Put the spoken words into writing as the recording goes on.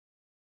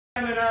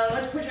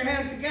let's put your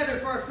hands together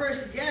for our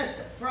first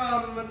guest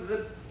from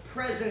the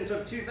present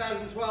of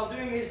 2012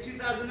 doing his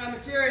 2009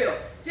 material,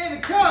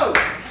 David Coe.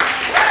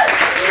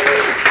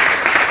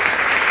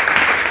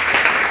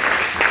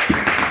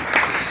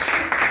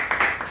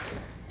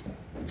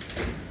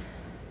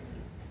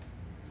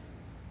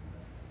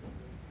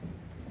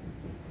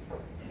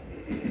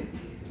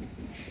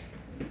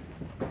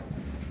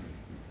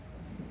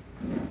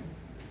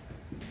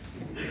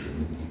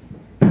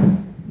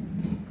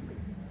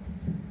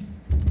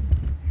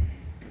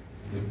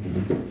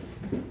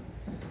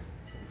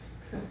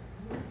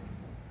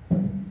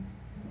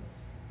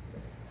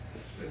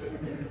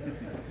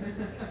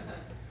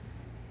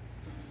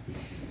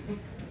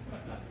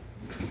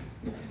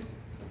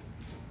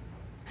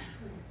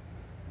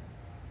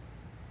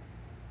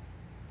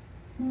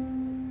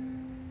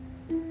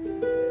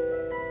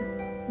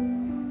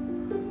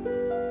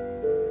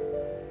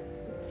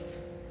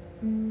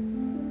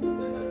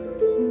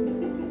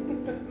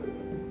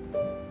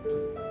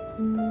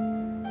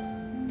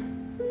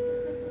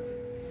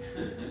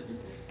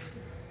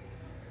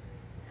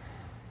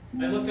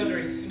 I looked under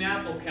a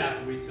Snapple cap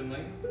recently.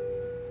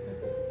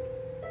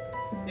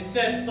 It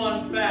said,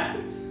 fun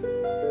fact,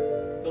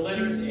 the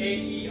letters A,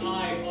 E,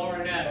 I, R,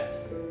 and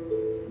S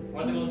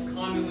are the most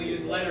commonly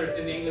used letters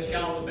in the English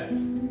alphabet.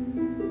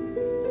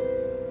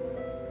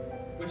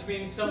 Which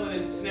means someone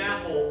in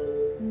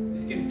Snapple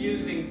is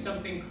confusing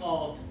something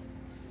called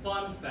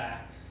fun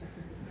facts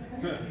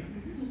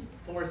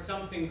for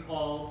something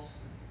called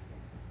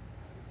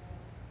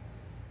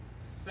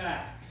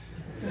facts.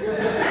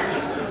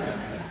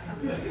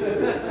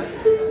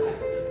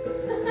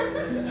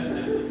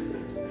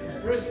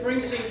 Bruce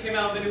Springsteen came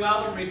out with a new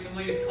album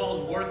recently. It's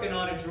called Working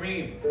on a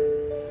Dream.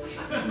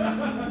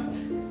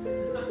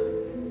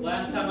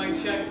 Last time I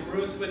checked,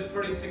 Bruce was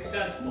pretty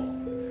successful.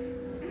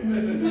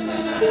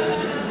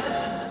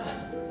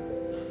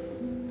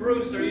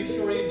 Bruce, are you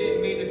sure you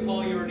didn't mean to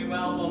call your new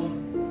album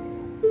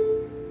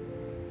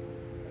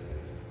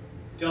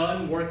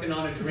Done Working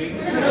on a Dream?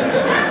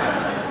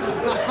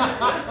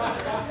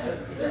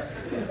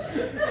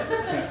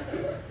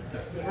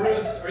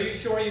 Bruce, are you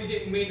sure you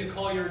didn't mean to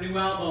call your new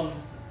album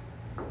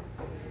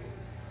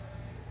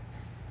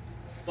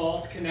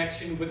False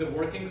Connection with the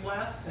Working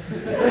Class?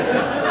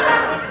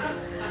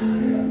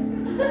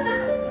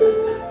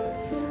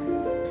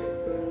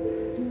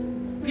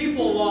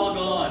 People log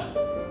on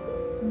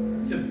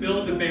to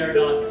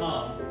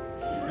buildabear.com.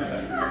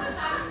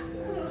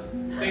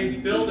 They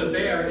build a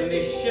bear and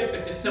they ship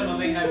it to someone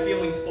they have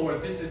feelings for.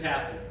 This has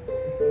happened.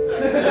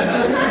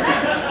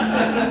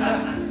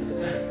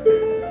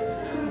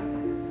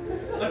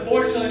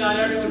 Unfortunately, not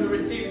everyone who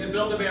receives a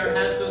Build-A-Bear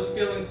has those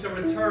feelings to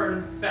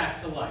return.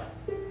 Facts of life.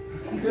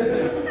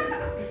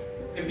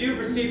 If you've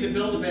received a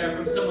Build-A-Bear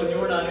from someone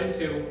you're not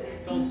into,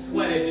 don't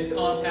sweat it, just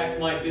contact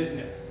my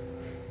business.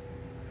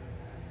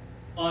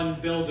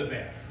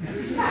 Unbuild-A-Bear.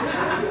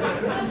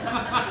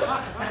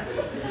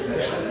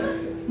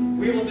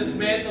 We will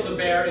dismantle the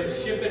bear and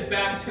ship it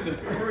back to the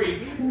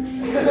freak,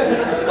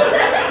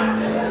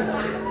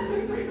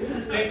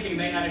 thinking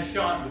they had a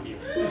shot with you.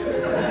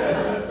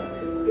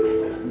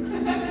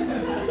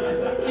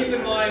 Keep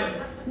in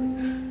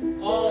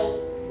mind, all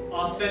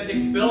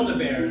authentic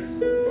Build-A-Bears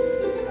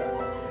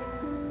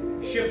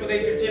ship with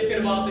a certificate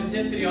of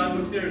authenticity on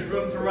which there is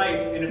room to write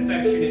an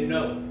affectionate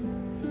note.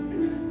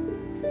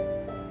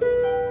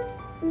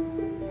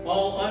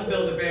 All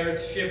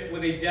unbuild-A-Bears ship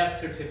with a death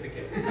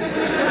certificate,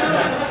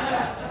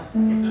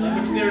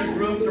 on which there is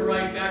room to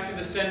write back to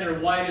the sender,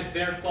 why it is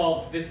their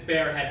fault this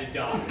bear had to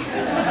die.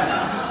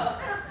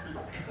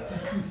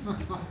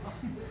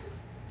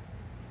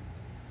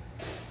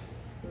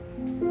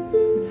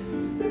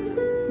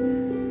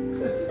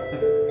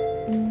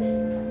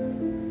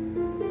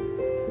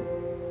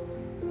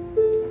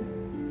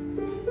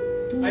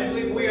 I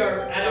believe we are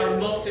at our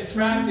most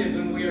attractive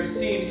when we are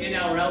seen in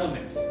our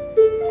element.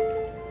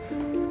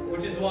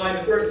 Which is why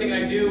the first thing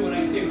I do when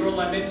I see a girl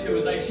I'm into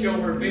is I show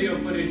her video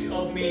footage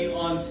of me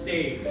on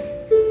stage.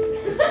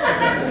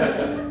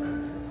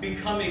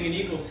 Becoming an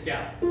Eagle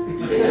Scout.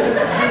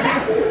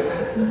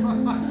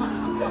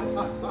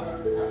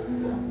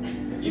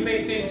 You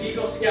may think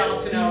Eagle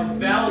Scouts and our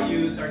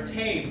values are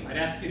tame. I'd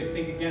ask you to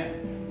think again.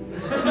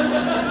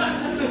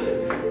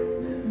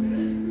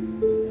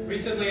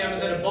 Recently I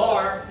was at a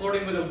bar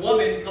flirting with a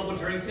woman, a couple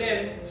drinks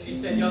in. She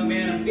said, "Young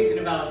man, I'm thinking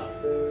about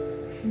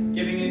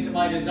giving in to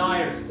my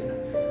desires tonight."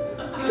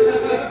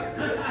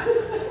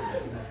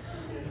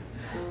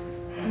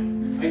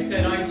 I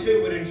said I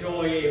too would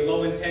enjoy a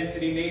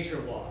low-intensity nature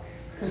walk.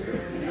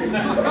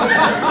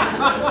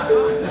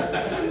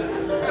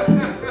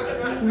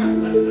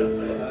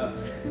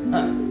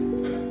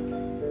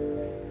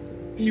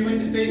 She went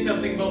to say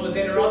something but was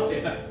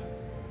interrupted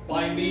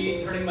by me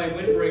turning my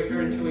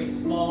windbreaker into a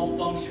small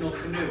functional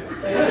canoe.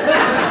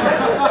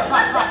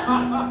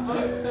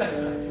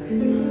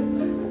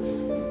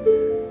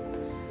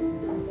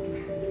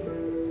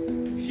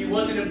 She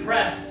wasn't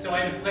impressed, so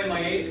I had to play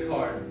my ace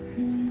card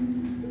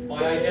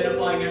by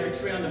identifying every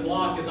tree on the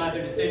block as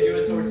either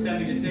deciduous or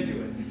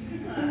semi-deciduous.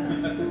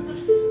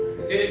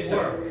 Did it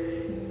work?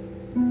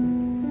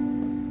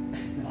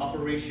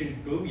 Operation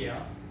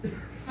Booyah.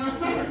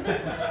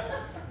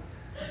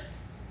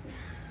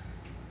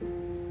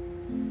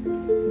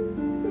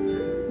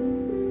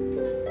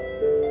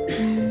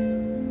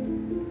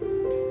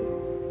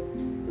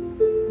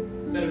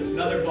 Said at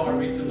another bar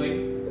recently,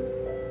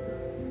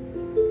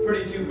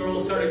 pretty cute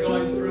girl started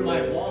going through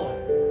my wallet.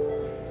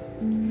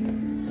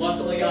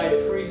 Luckily,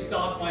 I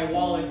pre-stocked my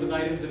wallet with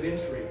items of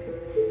intrigue.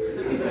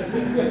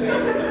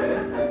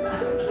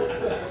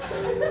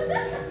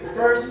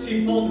 First,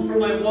 she pulled from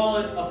my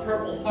wallet a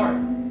purple heart.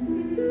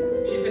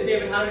 She said,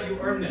 "David, how did you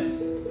earn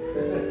this?"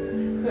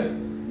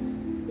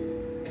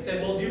 I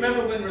said, "Well, do you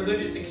remember when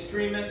religious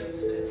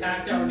extremists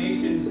attacked our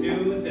nation's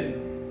zoos and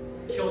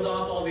killed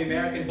off all the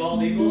American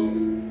bald eagles?"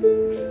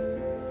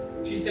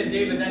 She said,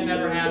 "David, that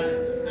never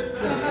happened."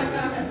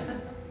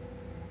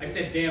 I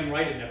said, "Damn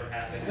right it never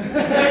happened."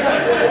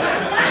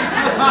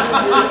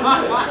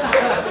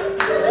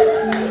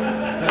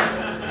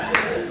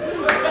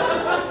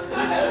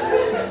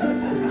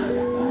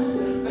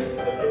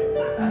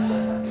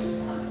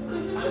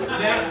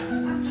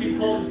 Next, she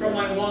pulled from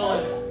my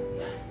wallet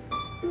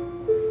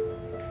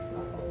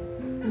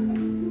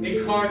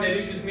a card that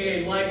issues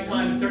me a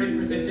lifetime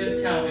 30%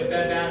 discount at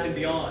Bed Bath &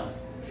 Beyond.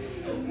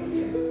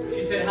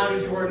 She said, "How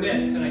did you earn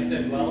this?" And I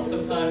said, "Well,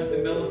 sometimes the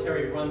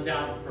military runs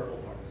out of purple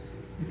hearts."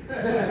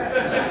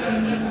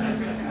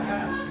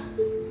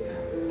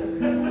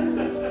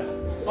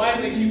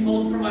 Finally, she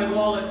pulled from my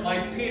wallet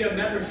my PETA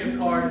membership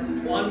card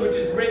on which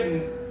is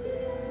written,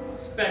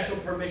 "Special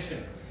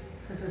permissions."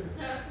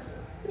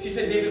 She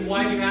said, "David,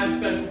 why do you have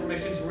special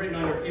permissions written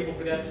on your people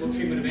for the ethical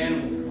treatment of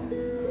animals card?"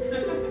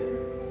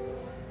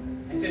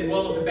 I said,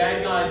 "Well, if the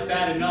bad guy is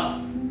bad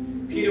enough,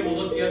 PETA will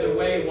look the other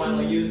way while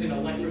I use an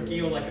electric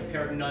eel like a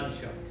pair of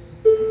nunchucks."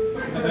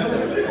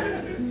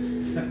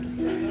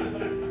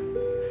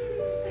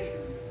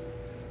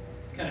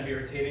 It's kind of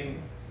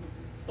irritating.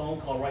 Phone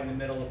call right in the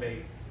middle of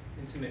a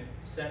intimate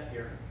set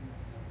here.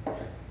 Let's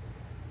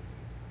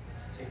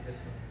take this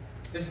one.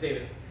 This is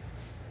David.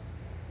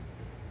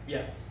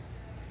 Yeah.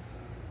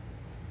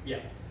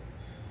 Yeah.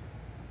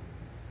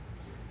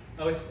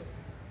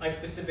 I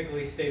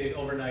specifically stated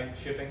overnight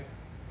shipping.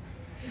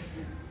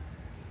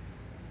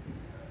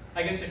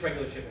 I guess just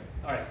regular shipping.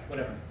 All right,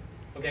 whatever.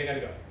 Okay, I gotta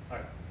go. All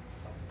right.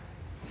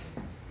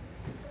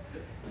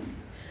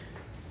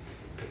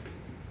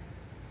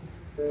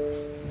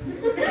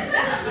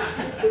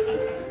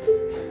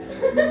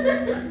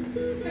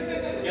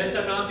 Guess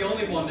I'm not the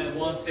only one that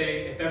wants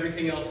a "if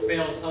everything else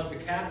fails, hug the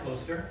cat"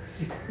 poster.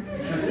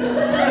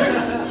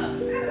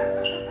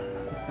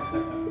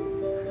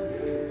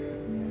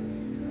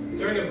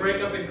 During a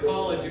breakup in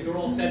college, a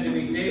girl said to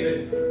me,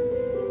 "David,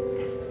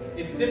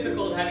 it's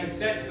difficult having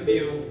sex with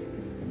you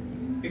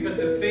because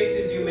the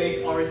faces you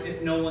make are as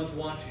if no one's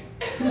watching."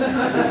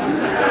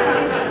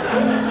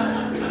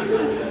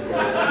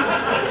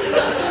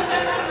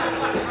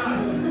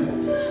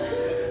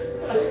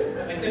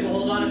 I said, "Well,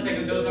 hold on a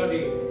second. Those are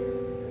the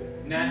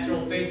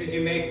natural faces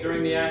you make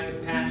during the act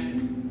of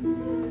passion."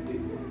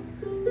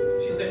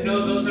 She said,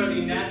 "No, those are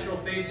the natural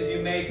faces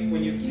you make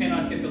when you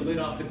cannot get the lid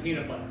off the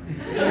peanut butter."